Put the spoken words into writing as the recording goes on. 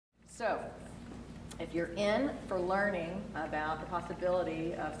So, if you're in for learning about the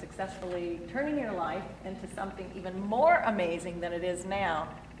possibility of successfully turning your life into something even more amazing than it is now,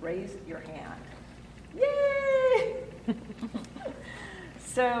 raise your hand. Yay!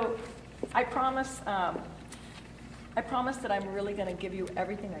 So, I promise that I'm really going to give you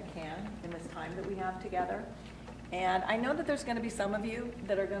everything I can in this time that we have together. And I know that there's going to be some of you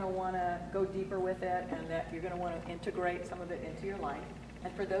that are going to want to go deeper with it, and that you're going to want to integrate some of it into your life.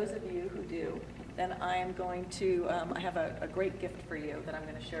 And for those of you who do, then I am going to, I have a great gift for you that I'm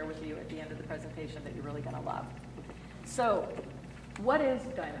going to share with you at the end of the presentation that you're really going to love. So, what is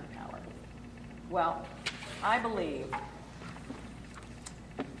Diamond Power? Well, I believe,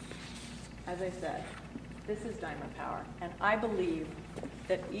 as I said, this is Diamond Power. And I believe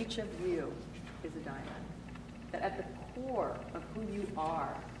that each of you is a diamond. That at the core of who you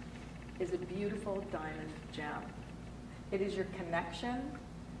are is a beautiful diamond gem. It is your connection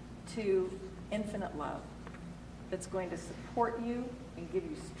to infinite love that's going to support you and give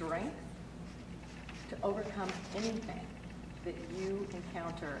you strength to overcome anything that you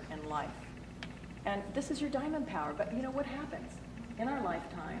encounter in life. And this is your diamond power. But you know what happens? In our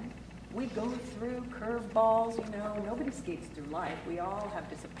lifetime, we go through curveballs, nobody skates through life. We all have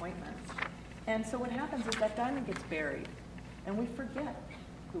disappointments. And so what happens is that diamond gets buried, and we forget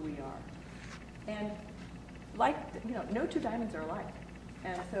who we are. And no two diamonds are alike.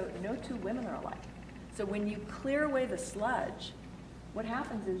 And so no two women are alike. So when you clear away the sludge, what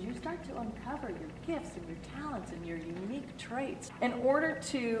happens is you start to uncover your gifts and your talents and your unique traits. In order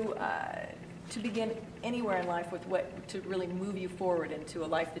to begin anywhere in life to really move you forward into a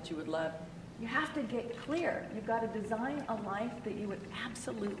life that you would love, you have to get clear. You've got to design a life that you would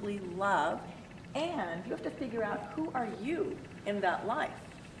absolutely love, and you have to figure out who are you in that life.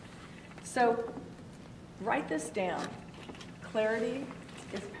 So write this down. Clarity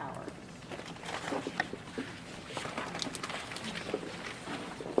is power.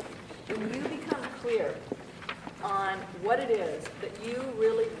 When you become clear on what it is that you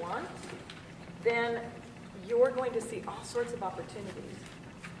really want, then you're going to see all sorts of opportunities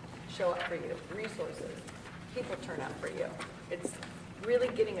show up for you, resources, people turn up for you. It's really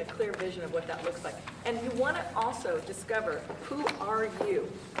getting a clear vision of what that looks like. And you want to also discover, who are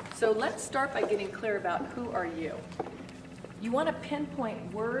you? So let's start by getting clear about who are you. You want to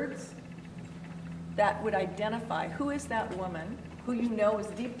pinpoint words that would identify who is that woman, who you know is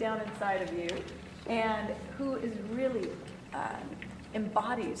deep down inside of you, and who is really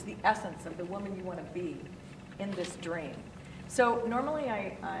embodies the essence of the woman you want to be in this dream. So normally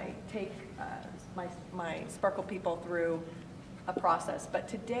I take my Sparkle people through a process, but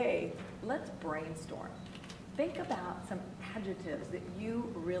today let's brainstorm. Think about some adjectives that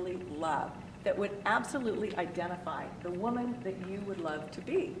you really love that would absolutely identify the woman that you would love to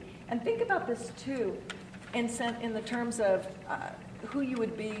be. And think about this too in the terms of who you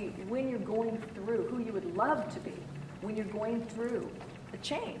would be when you're going through, who you would love to be when you're going through a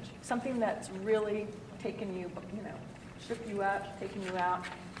change, something that's really taken you, shook you up, taken you out.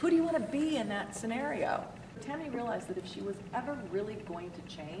 Who do you want to be in that scenario? Tammy realized that if she was ever really going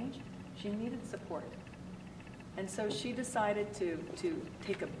to change, she needed support. And so she decided to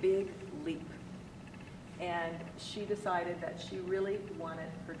take a big leap. And she decided that she really wanted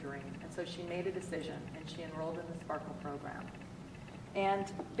her dream. And so she made a decision, and she enrolled in the Sparkle program.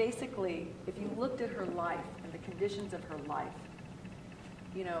 And basically, if you looked at her life and the conditions of her life,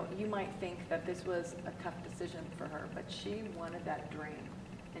 you might think that this was a tough decision for her, but she wanted that dream,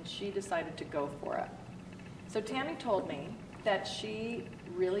 and she decided to go for it. So Tammy told me that she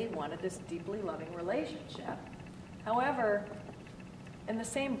really wanted this deeply loving relationship. However, in the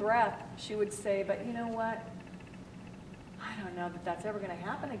same breath, she would say, but you know what? I don't know that that's ever going to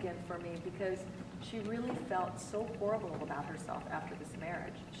happen again for me, because she really felt so horrible about herself after this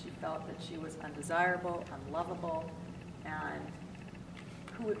marriage. She felt that she was undesirable, unlovable, and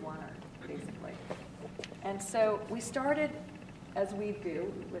who would want her, basically. And so we started, as we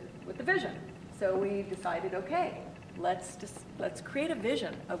do, with the vision. So we decided, okay, let's create a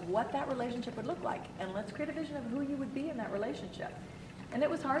vision of what that relationship would look like, and let's create a vision of who you would be in that relationship. And it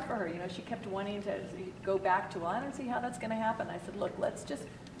was hard for her. She kept wanting to go back to, well, I don't see how that's going to happen. I said, look, let's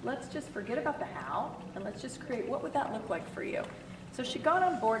just forget about the how, and let's just create what would that look like for you. So she got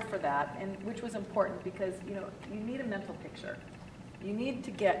on board for that, and which was important because you need a mental picture. You need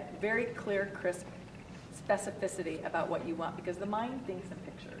to get very clear, crisp specificity about what you want, because the mind thinks in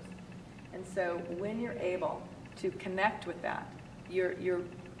pictures. And so when you're able to connect with that, you're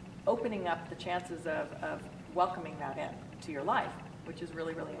opening up the chances of welcoming that in to your life, which is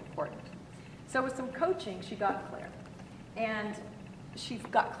really, really important. So with some coaching, she got clear. And she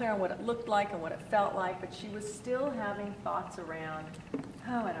got clear on what it looked like and what it felt like, but she was still having thoughts around,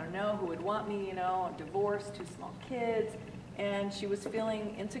 oh, I don't know, who would want me, you know, I'm divorced, 2 small kids, and she was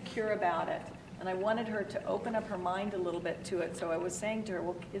feeling insecure about it. And I wanted her to open up her mind a little bit to it, so I was saying to her,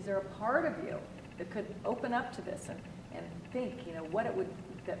 well, is there a part of you that could open up to this and think, you know, what it would,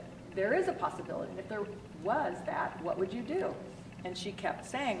 that there is a possibility, and if there was that, what would you do? And she kept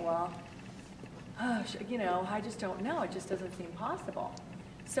saying, well, oh, you know, I just don't know. It just doesn't seem possible.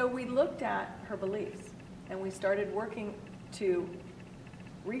 So we looked at her beliefs, and we started working to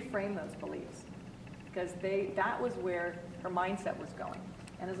reframe those beliefs, because that was where her mindset was going.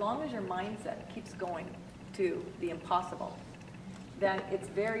 And as long as your mindset keeps going to the impossible, then it's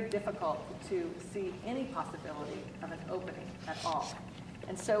very difficult to see any possibility of an opening at all.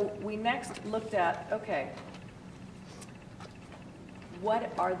 And so we next looked at, okay,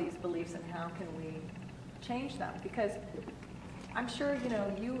 what are these beliefs and how can we change them? Because I'm sure, you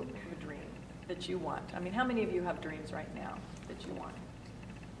know, you have a dream that you want. I mean, how many of you have dreams right now that you want?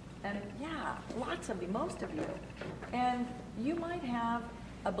 And yeah, lots of you, most of you. And you might have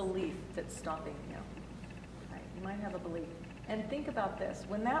a belief that's stopping you. Right? You might have a belief. And think about this.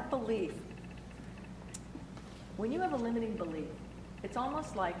 When that belief, when you have a limiting belief, it's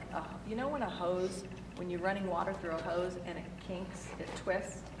almost like, you know when a hose, when you're running water through a hose and it kinks, it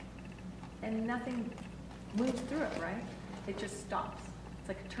twists, and nothing moves through it, right? It just stops. It's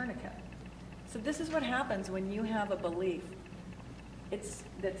like a tourniquet. So this is what happens when you have a belief that's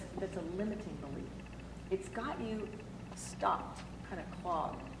a limiting belief. It's got you stopped, kind of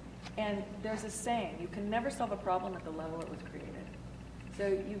clogged. And there's a saying, you can never solve a problem at the level it was created. So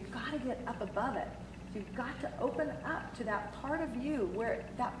you've got to get up above it. You've got to open up to that part of you, where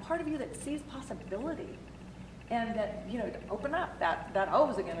that part of you that sees possibility, and that, you know, to open up that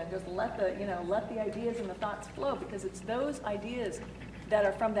hose again and just let the ideas and the thoughts flow, because it's those ideas that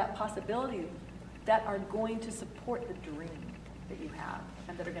are from that possibility that are going to support the dream that you have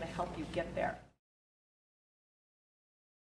and that are going to help you get there.